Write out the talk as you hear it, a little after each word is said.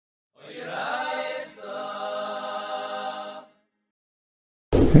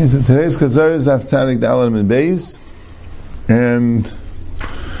Okay, so today's Chazar is Daf Tzadik Dalet and Beis, and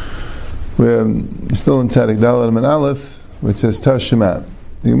we're still in Tzadik Dalet and Aleph, which says Tashema.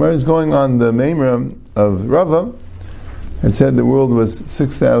 The Gemara is going on the Meimra of Rava. It said the world was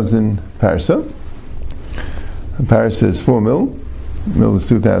 6,000 parsa. A parsa is 4 mil. Mil is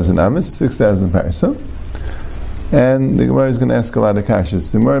 2,000 amas, 6,000 parsa. And the Gemara is going to ask a lot of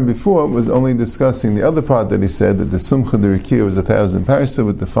kashas. The Gemara before was only discussing the other part that he said, that the Sumcha Derikia was 1,000 parsa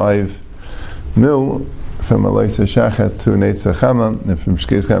with the 5 mil from Alaysa Shachat to Neitza Chama, and from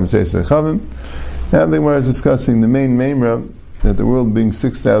Shkez Cham Tzeisa Chavim. Now the Gemara is discussing the main Meimra, that the world being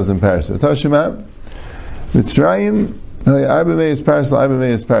 6,000 parsa. Tashema, Mitzrayim, Arba Mei is parsa, Arba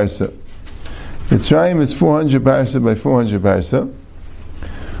Mei is parsa. Mitzrayim is 400 parsa by 400 parsa.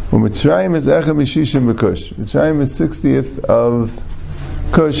 Well, Mitzrayim is Echa Mishishim B'Kush. Mitzrayim is 60th of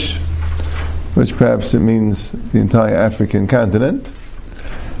Kush, which perhaps it means the entire African continent.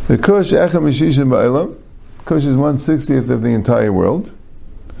 The Kush, Echa Mishishim B'Olam. Kush is 1/60th of the entire world.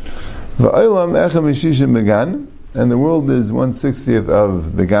 V'Olam, Echa Mishishim B'Gan. And the world is 1/60th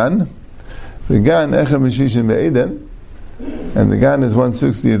of the Gan. The Gan, Echa Mishishim B'Eden. And the Gan is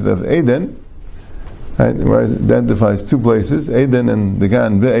 1/60th of Eden. Right, where it identifies two places, Eden and the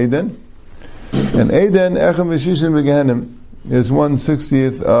Gan Be'eden. And Eden, Echem V'Shishim V'Gehenim, is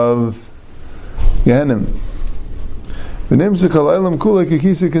 1/60th of Gehenim.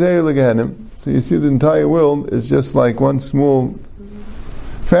 So you see the entire world is just like one small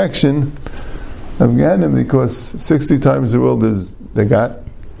fraction of Gehenim, because 60 times the world is the Gat,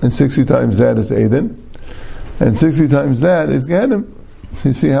 and 60 times that is Eden, and 60 times that is Gehenim. So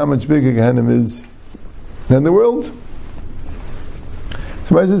you see how much bigger Gehenim is than the world.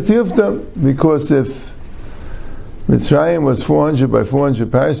 So why is it Tifta? Because if Mitzrayim was 400 by 400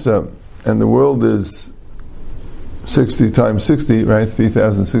 parsa, and the world is 60 times 60, right,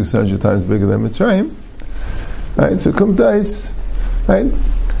 3,600 times bigger than Mitzrayim, right, so Kumtais, right,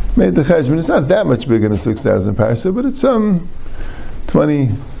 made the cheshbon. It's not that much bigger than 6,000 parsa, but it's some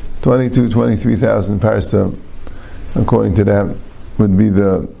 23,000 parsa, according to that, would be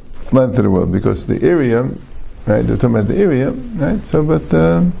the length of the world, because the area, right, they're talking about the area, right, so, but,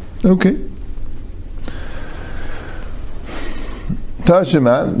 okay.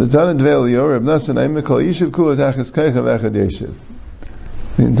 Tashema, the Tanat Dvelio, Reb Nassan Aimikal Yishuv Kula Tachas Keichav Echad Yeshiv.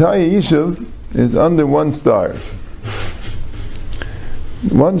 The entire Yishuv is under one star.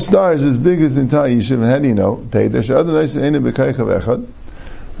 One star is as big as the entire Yishuv, and how do you know?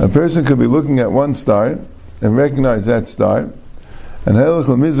 A person could be looking at one star and recognize that star, and that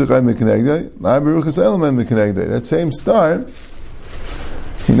same star,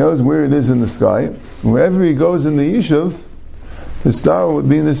 he knows where it is in the sky. Wherever he goes in the Yishuv, the star would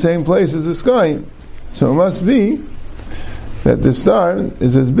be in the same place as the sky. So it must be that the star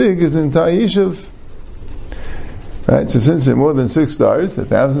is as big as the entire Yishuv. Right? So since there are more than 6 stars, there are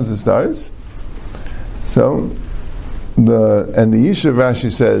thousands of stars, so the Yishuv,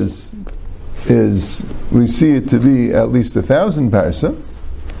 Rashi says, is, we see it to be at least 1,000 parsa.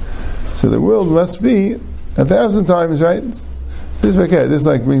 So the world must be 1,000 times, right? So it's okay. This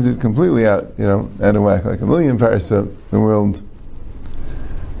like brings it completely out, out of whack, like 1,000,000 parsa, the world.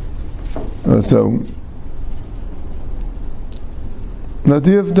 So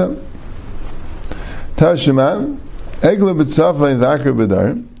Nativta Tashema Egla B'Tzafa V'Akar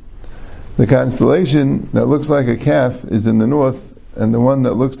B'Dar. The constellation that looks like a calf is in the north, and the one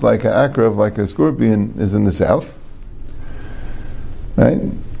that looks like an akrav, like a scorpion, is in the south. Right?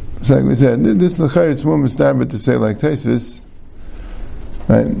 So like we said, this l'chayr, it's more mistabed to say like Taisvis.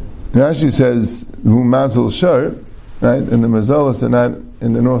 Right? Rashi says, "Hu mazal shar," right? And the mazalas are not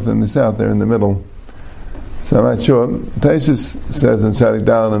in the north and the south; they're in the middle. So I'm not sure. Taisvis says in Tzadik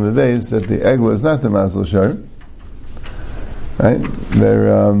Dalet and Beis that the egla is not the mazal shar. Right?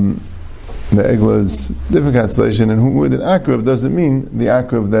 The Egla is different constellation, and with an akrav doesn't mean the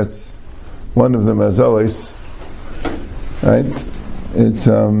akrav that's one of the mazalis, right? It's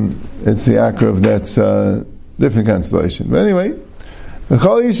the akrav that's different constellation. But anyway, the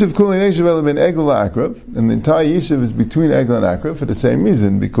Chol Yishuv Kulei Yishuv Ela Ben Egla Akrav, and the entire Yishuv is between Egla and Akrav for the same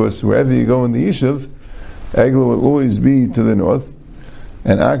reason, because wherever you go in the Yishuv, Egla will always be to the north,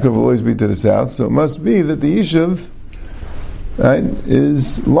 and Akrav will always be to the south. So it must be that the Yishuv, right,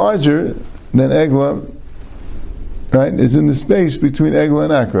 is larger than Egla, right, is in the space between Egla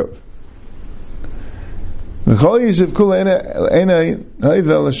and Akrav. The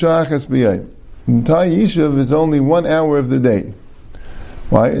entire Yishuv is only 1 hour of the day.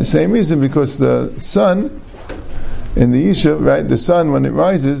 Why? Same reason, because the sun in the Yishuv, right, the sun when it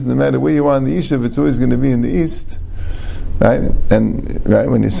rises, no matter where you are in the Yishuv, it's always going to be in the east. right? And right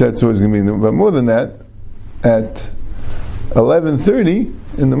when he said so, it's going to be. But more than that, at 11:30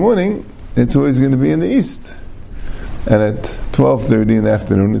 in the morning, it's always going to be in the east, and at 12:30 in the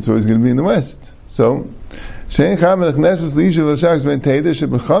afternoon, it's always going to be in the west. So, shein chama nechneses liishav l'shachs ben teida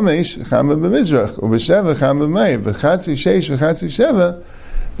shebechamesh chama b'mizrach u'b'sheva chama b'mayv b'chatzi sheish v'chatzi sheva.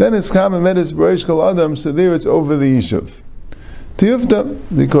 Then it's chama medis b'roish kol adam. So there it's over the yishuv. Tiyufta,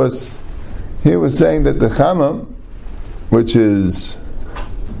 because here we're saying that the chama, which is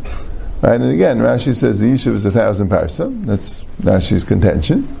right, and again Rashi says the yishuv is 1,000 parsa. That's Rashi's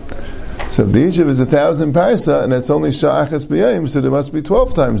contention. So if the yishuv is 1,000 parsa and it's only sha'achas b'yayim, so there must be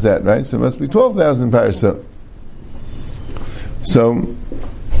 12 times that, right? So it must be 12,000 parsa. So,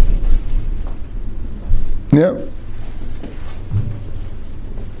 yeah.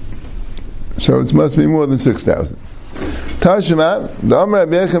 So it must be more than 6,000. Tashima, the Amr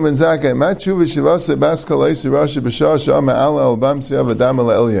Rabbi Yechim ben Zakkai, Machu v'shivase baskal oisi Rashi b'shah shama ala al-bam siyav adam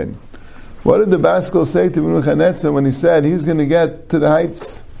al-elyon. What did the Baskal say to Nebuchadnezzar when he said he's going to get to the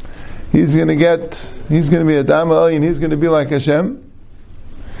heights? He's going to be Adam al-elyon, he's going to be like Hashem.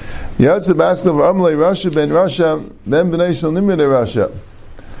 Yatsa Baskal v'amlei Rasha ben Rasha ben b'nei shel nimrei Rasha.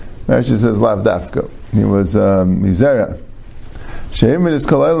 Rashi says Lav Dafka. He was Mizera. She'emin is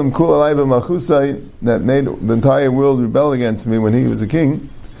kalaylam kul alay b'malchusay, that made the entire world rebel against me when he was a king.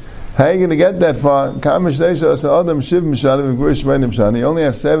 How are you going to get that far? You only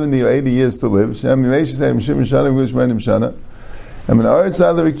have 70 or 80 years to live. To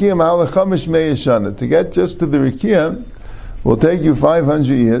get just to the Rikiya will take you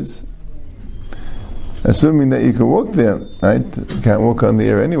 500 years, assuming that you can walk there. Right? You can't walk on the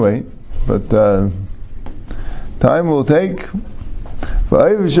air anyway, but time will take. The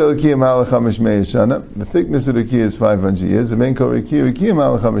thickness of the Rikiya is 500 years. The main kol Rikiya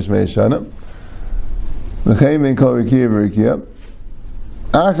malachamish me'eshana. The chay main kol Rikiya v'Rikiya.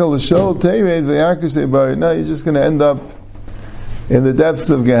 Achal l'shol teired v'yarkusei bari. No, you're just going to end up in the depths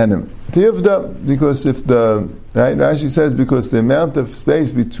of Gehenna. Tiyuvda, because if the right Rashi says because the amount of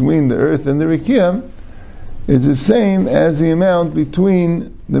space between the earth and the Rikiya is the same as the amount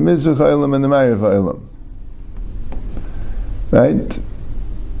between the Mizrach Ha'olam and the Ma'ariv Ha'olam. Right?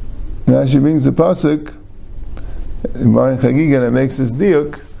 Rashi brings a pasuk in Marin Chagiga that makes this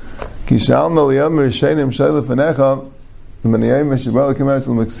diuk. Ki shalna liyamer sheinim shaylef anecha l'maniyayim v'shibal l'kemeres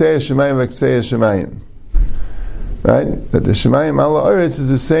l'meksei shemayim v'ksei shemayim. Right? That the shemayim ala oretz is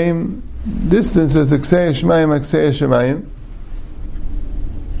the same distance as ksei shemayim v'ksei shemayim.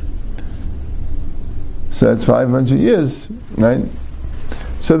 So that's 500 years, right?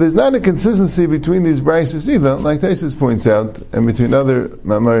 So there's not a consistency between these brises either, like Taisus points out, and between other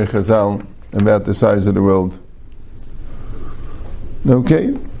Ma'amari Chazal about the size of the world.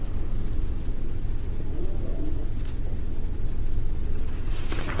 Okay?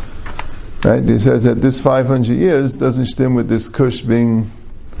 Right? He says that this 500 years doesn't stem with this Kush being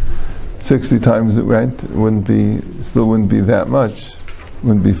 60 times, right? It still wouldn't be that much. It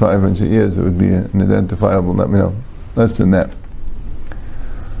wouldn't be 500 years. It would be an identifiable, less than that.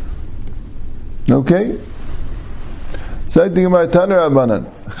 Okay? So I think about Tanur Abanan.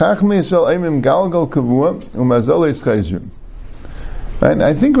 Chachmei Yisrael Eimim Galgal Kavua Umazoles Chayzrim. Right?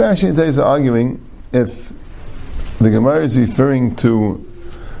 I think Rashi and Taiz are arguing if the Gemara is referring to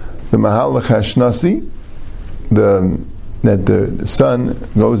the Mahalach Hashnasi, that the sun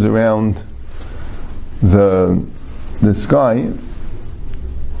goes around the sky,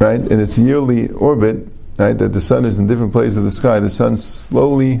 right, in its yearly orbit, right, that the sun is in different places of the sky, the sun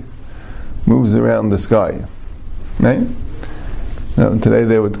slowly moves around the sky, right? Today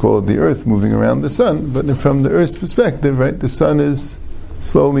they would call it the earth moving around the sun, but from the earth's perspective, right, the sun is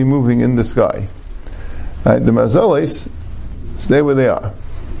slowly moving in the sky. Right? The mazalis stay where they are.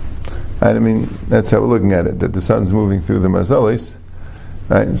 Right? I mean, that's how we're looking at it, that the sun's moving through the mazalis,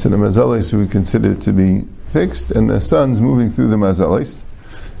 right? And so the mazalis we consider to be fixed, and the sun's moving through the mazalis.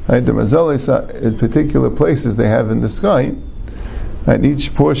 Right? The mazalis are in particular places they have in the sky, and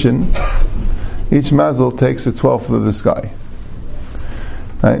each portion, each mazel takes 1/12 of the sky.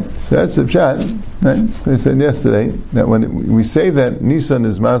 Right? So that's the pshat. Right? I said yesterday that when we say that Nisan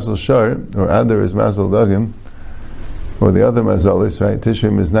is mazel shar, or Adar is mazel dagim, or the other mazalis, right?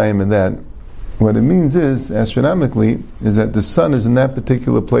 Tishrim is naim and that. What it means is, astronomically, is that the sun is in that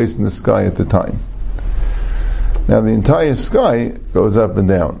particular place in the sky at the time. Now the entire sky goes up and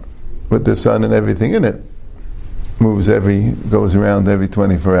down, with the sun and everything in it. Goes around every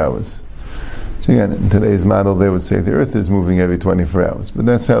 24 hours. So again, in today's model, they would say the earth is moving every 24 hours. But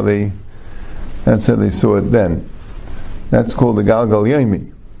that's how they saw it then. That's called the Galgal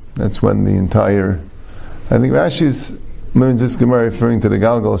Yomi. That's when the entire, I think Rashi's learns this Gemara referring to the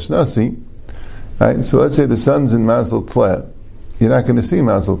Galgal Shnasi. Right? So let's say the sun's in Mazel Tleh. You're not going to see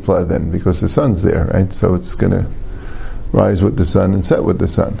Mazel Tleh then because the sun's there, right? So it's going to rise with the sun and set with the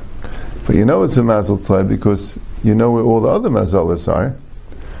sun. But you know it's a Mazel Tleh because you know where all the other Mazalas are,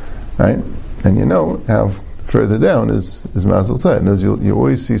 right? And you know how further down is Mazel Tleh. And as you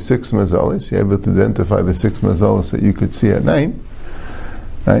always see 6 Mazalas, you're able to identify the 6 Mazalas that you could see at night,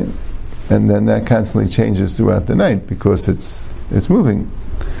 right? And then that constantly changes throughout the night because it's moving,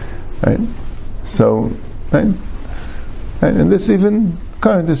 right? So, right? And this even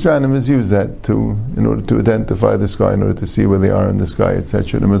current astronomers use that in order to identify the sky, in order to see where they are in the sky,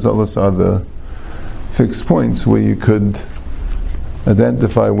 etc. The mazalas are the fixed points where you could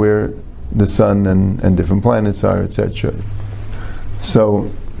identify where the sun and different planets are, etc.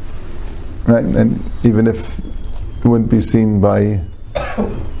 So, right, and even if it wouldn't be seen by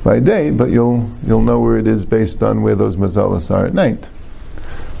day, but you'll know where it is based on where those mazalas are at night.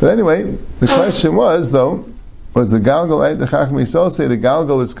 But anyway, the question was the Galgal, right? The Chacham Yisrael say the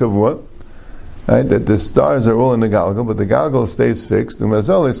Galgal is kavua, right? That the stars are all in the Galgal, but the Galgal stays fixed. The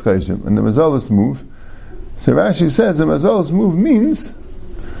Mazal is chayshim, and the Mazalas move. So Rashi says the Mazalas move means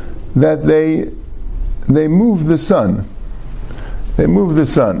that they move the sun. They move the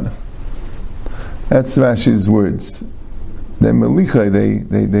sun. That's Rashi's words. They're melicha.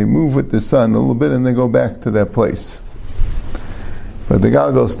 They move with the sun a little bit, and they go back to their place. But the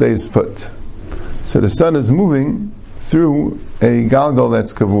Galgal stays put. So the sun is moving through a Galgal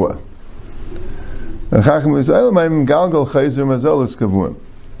that's kavua. That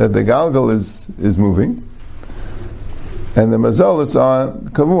the Galgal is moving, and the Mazalas are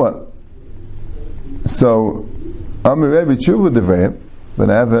kavua. So, but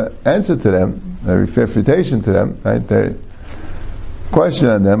I have an answer to them, a refutation to them, right? Their question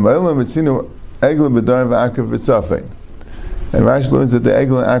on them. And Rashi learns that the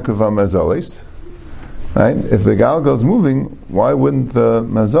Egel and Akrav are Mazalis. Right? If the Galgal is moving, why wouldn't the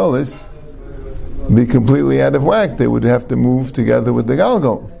Mazalis be completely out of whack? They would have to move together with the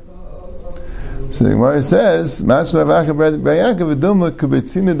Galgal. So the Gemara says, "Masma v'achav b'Yaakov v'dilma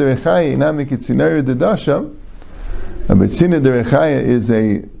kubetzina derechaya inami kitzinari dedasha." A betzina derechaya is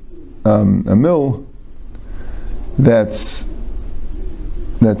a mill that's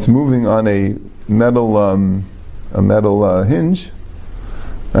moving on a metal hinge,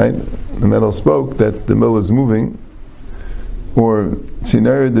 right? The metal spoke that the mill is moving, or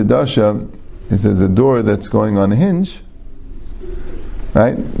tzinari dedasha is a door that's going on a hinge,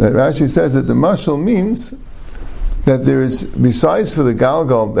 right? That Rashi says that the mashal means that there is, besides for the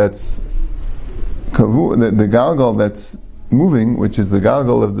Galgal that's the Galgal that's moving, which is the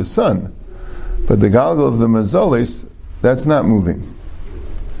Galgal of the sun, but the Galgal of the Mazalis, that's not moving.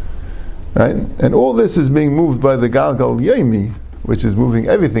 Right? And all this is being moved by the Galgal Yomi, which is moving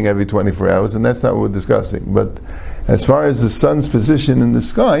everything every 24 hours, and that's not what we're discussing. But as far as the sun's position in the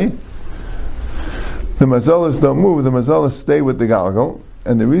sky, the Mazalas don't move, the Mazalas stay with the Galgal,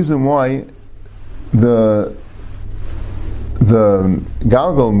 and the reason why the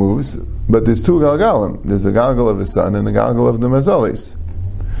Galgal moves, but there's 2 Galgalim. There's a Galgal of the sun and a Galgal of the Mazalis.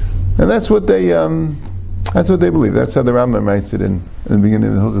 And that's what they believe. That's how the Rambam writes it in the beginning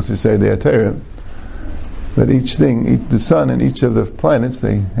of the Hilchos Yesodei HaTorah. That the sun and each of the planets,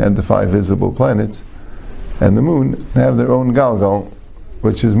 they had the 5 visible planets, and the moon have their own Galgal,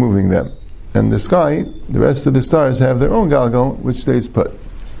 which is moving them. And the sky, the rest of the stars have their own Galgal, which stays put.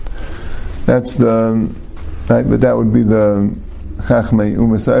 That's right, but that would be the Chachmei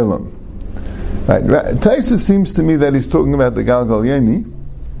Umas Ha'olam. Right, Taisa seems to me that he's talking about the Galgal Yomi,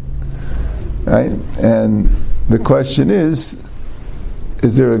 right? And the question is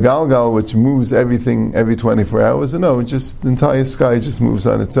there a Galgal which moves everything every 24 hours? Or no, just the entire sky just moves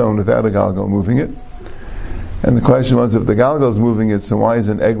on its own without a Galgal moving it. And the question was, if the Galgal is moving it, so why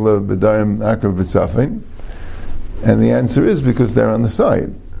isn't Egla B'darim Akrav B'tzafin? And the answer is because they're on the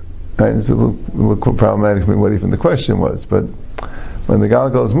side. Right? It's a little problematic for me what even the question was, but when the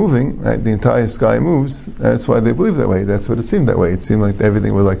Galgal is moving, right, the entire sky moves. That's why they believe that way. That's what it seemed that way. It seemed like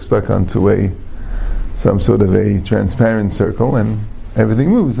everything was like stuck onto some sort of a transparent circle, and everything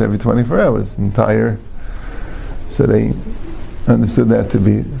moves every 24 hours. So they understood that to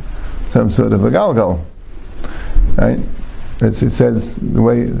be some sort of a Galgal. Right? It says, the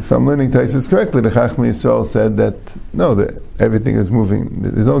way, if I'm learning Taisus correctly, the Chachmei Yisrael said that no, that everything is moving.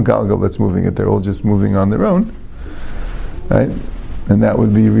 There's no Galgal that's moving it. They're all just moving on their own. Right? And that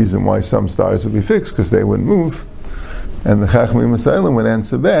would be a reason why some stars would be fixed, because they wouldn't move. And the Chachmei Masailim would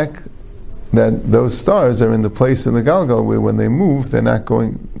answer back that those stars are in the place in the Galgal where when they move, they're not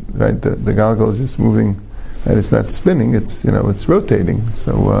going, right? The Galgal is just moving And it's not spinning, it's rotating.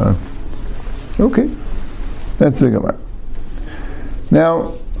 So, okay. That's the Gemara.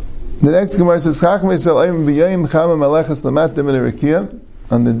 Now, the next Gemara says, on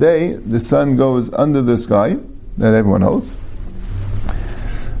the day the sun goes under the sky, that everyone holds.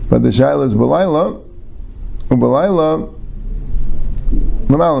 But the Shaila is B'layla,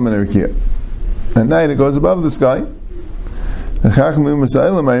 at night it goes above the sky. That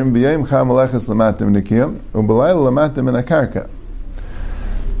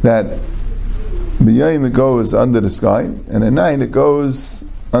b'yayim it goes under the sky, and at night it goes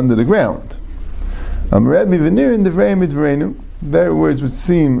under the ground. Their words would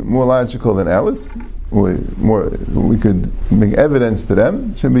seem more logical than ours. We could bring evidence to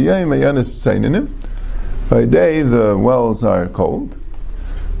them. By day the wells are cold,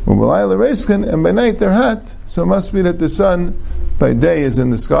 and by night they're hot. So it must be that the sun by day is in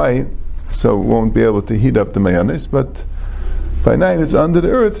the sky, so it won't be able to heat up the mayanis, but by night it's under the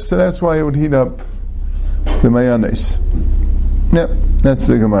earth, so that's why it would heat up the mayanis. Yep, that's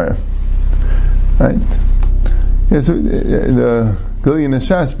the Gemara. Right? Yeah, so the Gilyon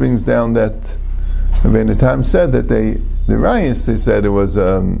Hashas brings down that Rabbeinu Tam said that the Rayas, they said it was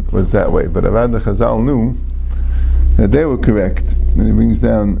that way, but Avad the Chazal knew that they were correct. And he brings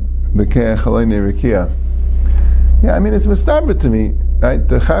down Bekeach Haleni Rekia. Yeah, I mean, it's mustaber to me, right?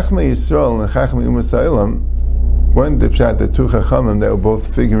 The Chachmei Yisrael and the Chachmei Umas Ha'olam weren't the pshat, the two Chachamim that were both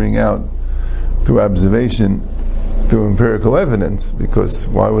figuring out through observation, through empirical evidence, because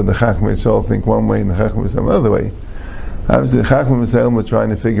why would the Chachmei Yisrael think one way and the Chachmei Yisrael another way? Obviously the Chachmei Yisrael were trying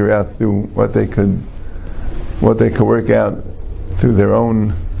to figure out through what they could work out through their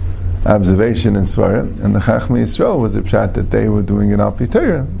own observation and svara, and the Chachmei Yisrael was a pshat that they were doing it al pi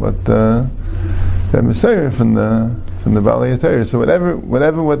Torah, what the Messiah from the Balei Torah. So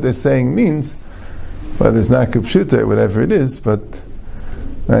whatever what they're saying means, whether it's not kupshuta or whatever it is, but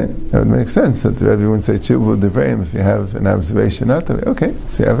right, that would make sense that the Rebbe wouldn't say tshuva devreim if you have an observation not to be okay.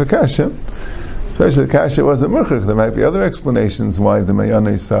 So you have a kasha, especially the kasha wasn't murchach. There might be other explanations why the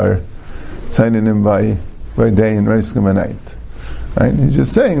mayanis are signing in by day and reiskim at night. Right? He's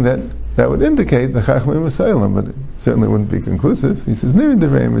just saying that would indicate the Chachmei Yisrael, but it certainly wouldn't be conclusive. He says, Nir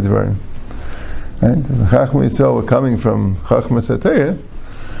Devreim Midvarim. Right? If the Chachmei Yisrael were coming from Chachmas HaTorah,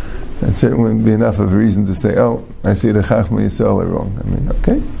 that certainly wouldn't be enough of a reason to say, oh, I see the Chachmei Yisrael are wrong. I mean,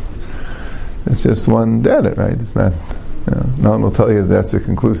 okay. It's just one data, right? It's not, no one will tell you that's a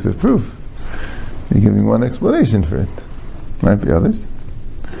conclusive proof. You're giving one explanation for it. Might be others.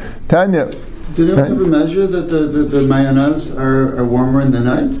 Tanya. Did you ever measure that the mayanas are warmer in the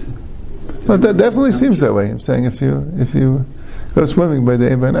night? Well, that definitely seems that way. I'm saying if you go swimming by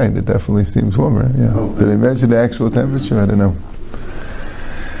day and by night, it definitely seems warmer. Yeah. Oh, did they measure the actual temperature? I don't know.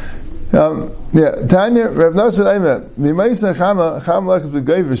 Tanya, Rav Nosson Aimer, Mimaisa Chama Lachas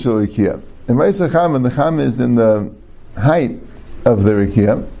B'Goyver Shel Rikiya. In Maisa Chama, the Chama is in the height of the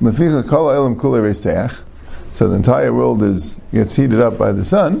Rikiya. Leficha Kol Ha'olam Kula Reiseach. So the entire world gets heated up by the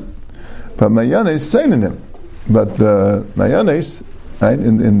sun. But mayanes seinanim. But the mayanes, right,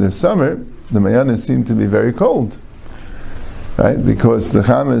 in the summer, the mayanes seem to be very cold, right? Because the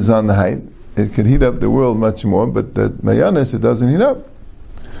chama is on the height, it could heat up the world much more. But the mayanes, it doesn't heat up.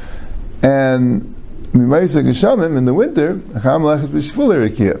 And mimaisa geshamim in the winter, chama lachas b'shvulei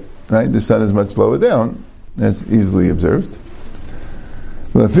rikiya, right? The sun is much lower down, as easily observed.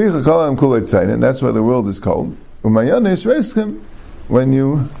 Leficha kol ha'olam kulei tzaynin. That's why the world is cold. Umayanes reischem, when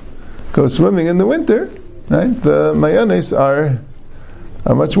you go swimming in the winter, right? The mayanes are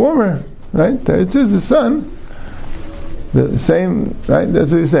much warmer, right? It is the sun. The same, right?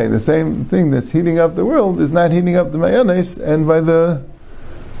 That's what he's saying. The same thing that's heating up the world is not heating up the mayanes, and by the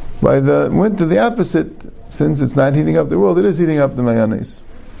winter, the opposite. Since it's not heating up the world, it is heating up the mayanes.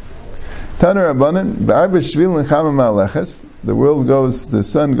 Taner Rabbanan, b'arba shvil nechama ma'aleches. The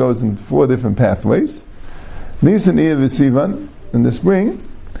sun goes in 4 different pathways. Nisan, Iyar, v'Sivan. In the spring,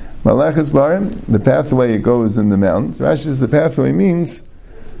 Malachas Barim, the pathway it goes in the mountains. Rashi says the pathway means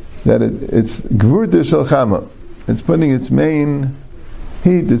that it's Gvurta Shel Chama. It's putting its main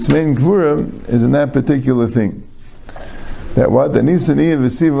heat, its main Gvura is in that particular thing. That what? The Nisan Iyar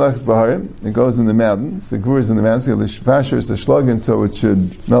V'Siv Malachas Barim, it goes in the mountains. The Gvura is in the mountains. The Shvasher is the Shlugin, so it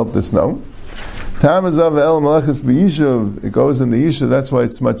should melt the snow. Tamazav El Malachas B'Yishuv, it goes in the Yishuv, that's why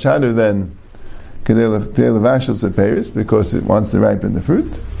it's much hotter than Kedei Levashel Seperis, because it wants to ripen the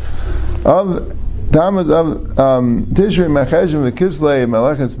fruit. Of Tammuz of Tishrei Macheshim v'Kislei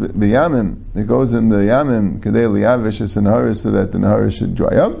Malachas b'Yamim, it goes in the Yamim Kedei Liyavish es Nahara, so that the Nahara should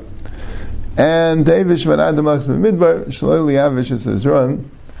dry up. And Davish v'Nad Malachas b'Midbar Shloi Liyavish es Ezron,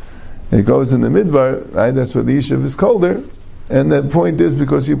 It goes in the midbar, right? That's where the yishuv is colder. And the point is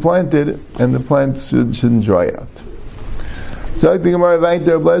because you planted, and the plant shouldn't dry out. So the Gemara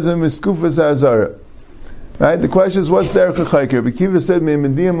Vaiter Blazer Miskufas Azara. Right? The question is, what's derech hachayker? Bekiva said,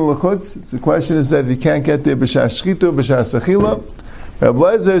 "Me'mediyam l'chutz." The question is that if you can't get there b'shas shchitu, b'shas achila. Rabbi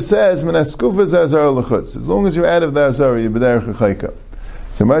Blazer says, "Menaskufas azara l'chutz." As long as you're out of the azara, you're b'derech hachayker.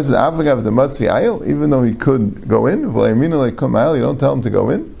 So Mar says, "Afagav the matzi ayil," even though he could go in. V'layimina leikum ayil, you don't tell him to go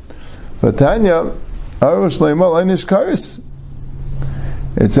in. But Tanya, arush leimal einish karis.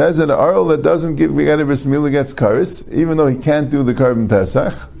 It says that an arul that doesn't give Begad Bris Milah gets karis, even though he can't do the Karban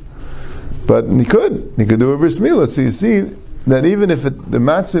Pesach. But he could do a Bris Milah. So you see that even if the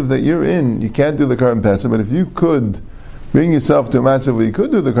matziv that you're in, you can't do the Karban Pesach, but if you could bring yourself to a matziv where you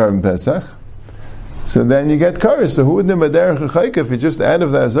could do the Karban Pesach, so then you get karis. So who would name a derech hachayka? If you're just out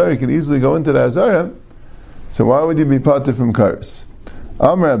of the azara, you could easily go into the azara. So why would you be parted from karis?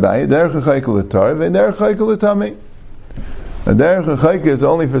 Amar Abaye, derech hachayka l'tar, ve'derech hachayka l'tamei. A derech hachayka is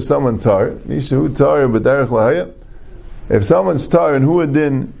only for someone tar. Mishu tar b'derech lahaya. If someone's tar and hu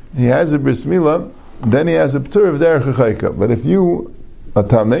adin, he has a bris milah, then he has a p'tur of derech hachayka. But if you are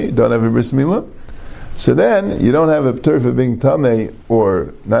tamei, don't have a bris milah, so then you don't have a p'tur for being tamei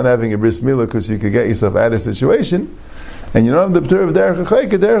or not having a bris milah because you could get yourself out of a situation, and you don't have the p'tur of derech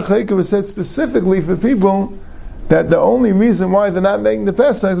hachayka. Derech hachayka was said specifically for people that the only reason why they're not making the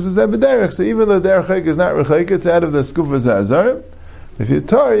Pesach is that b'derech. So even though derech hachayka is not rechayka, it's out of the skufas hazar. If you're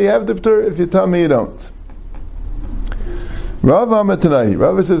tar, you have the p'tur. If you're tamei, you don't. Rav Amatanahi.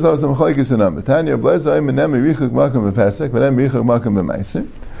 Rav says no, some chalekes in Am. Tanya Blazer Aymenem Richuk Makam b'Pesach, but then Richuk Makam b'Meiser.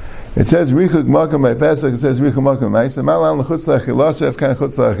 It says Richuk Makam b'Pesach. It says Richuk Makam b'Meiser. Malan l'chutz la'chilasa. If can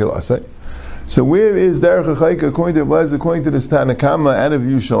chutz la'chilasa. So where is derech hachayka according to Blazer? According to the Tanakama, out of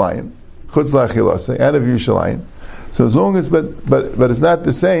Yerushalayim, chutz la'chilasa, out of Yerushalayim. So as long as, but it's not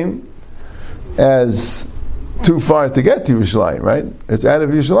the same as too far to get to Yerushalayim, right? It's out of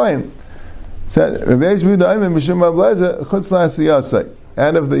Yerushalayim. Out of the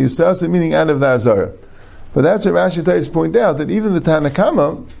Yisasa, meaning out of the Azara. But that's what Rashi Tais point out, that even the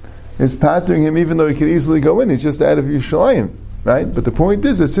Tanakama is pattering him even though he could easily go in, he's just out of Yerushalayim, right? But the point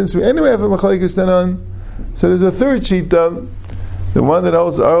is that since we anyway have a Machlekes Tanan, so there's a third shita, the one that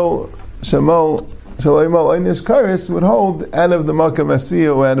holds Arul Shamal Shalaymal Einish Karis would hold out of the Makam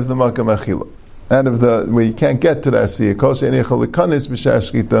Asiyah or out of the Makam Achila. Out of the, where you can't get to the Asiyah. Kol she'eni yachal likanis b'shas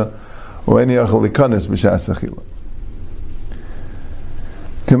shchita, or any yachal likanis b'shas achila.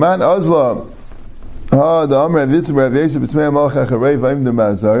 Kaman Azla, the Amr Avitzim Rav Yosef b'tzmei Malach Acharei v'im the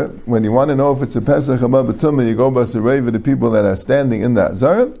Ma'azara. When you want to know if it's a Pesach Haba B'tumah, you go by the people that are standing in the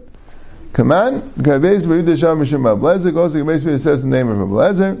Azara. Kaman, Rav Yosef Yehuda Sham Mishum Rav Lezer, goes to Rav Yosef, it says the name of Rav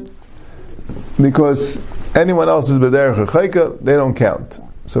Lezer, because anyone else is b'derech hachayka, they don't count.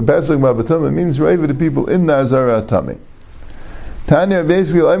 So Pesach B'tumah means Rav the people in the Azara Atami. Tanya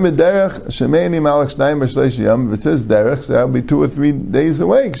basically, I'm a derech shemeini malach shnayim b'shleish yam. If it says derech, so that'll be 2 or 3 days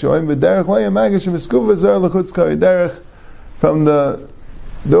awake. So I'm a derech le'yam magash v'skuva zar l'chutz kari derech. From the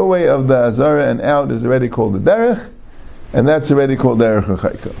doorway of the Azara and out is already called the derech, and that's already called derech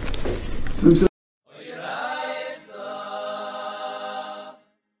hachayka.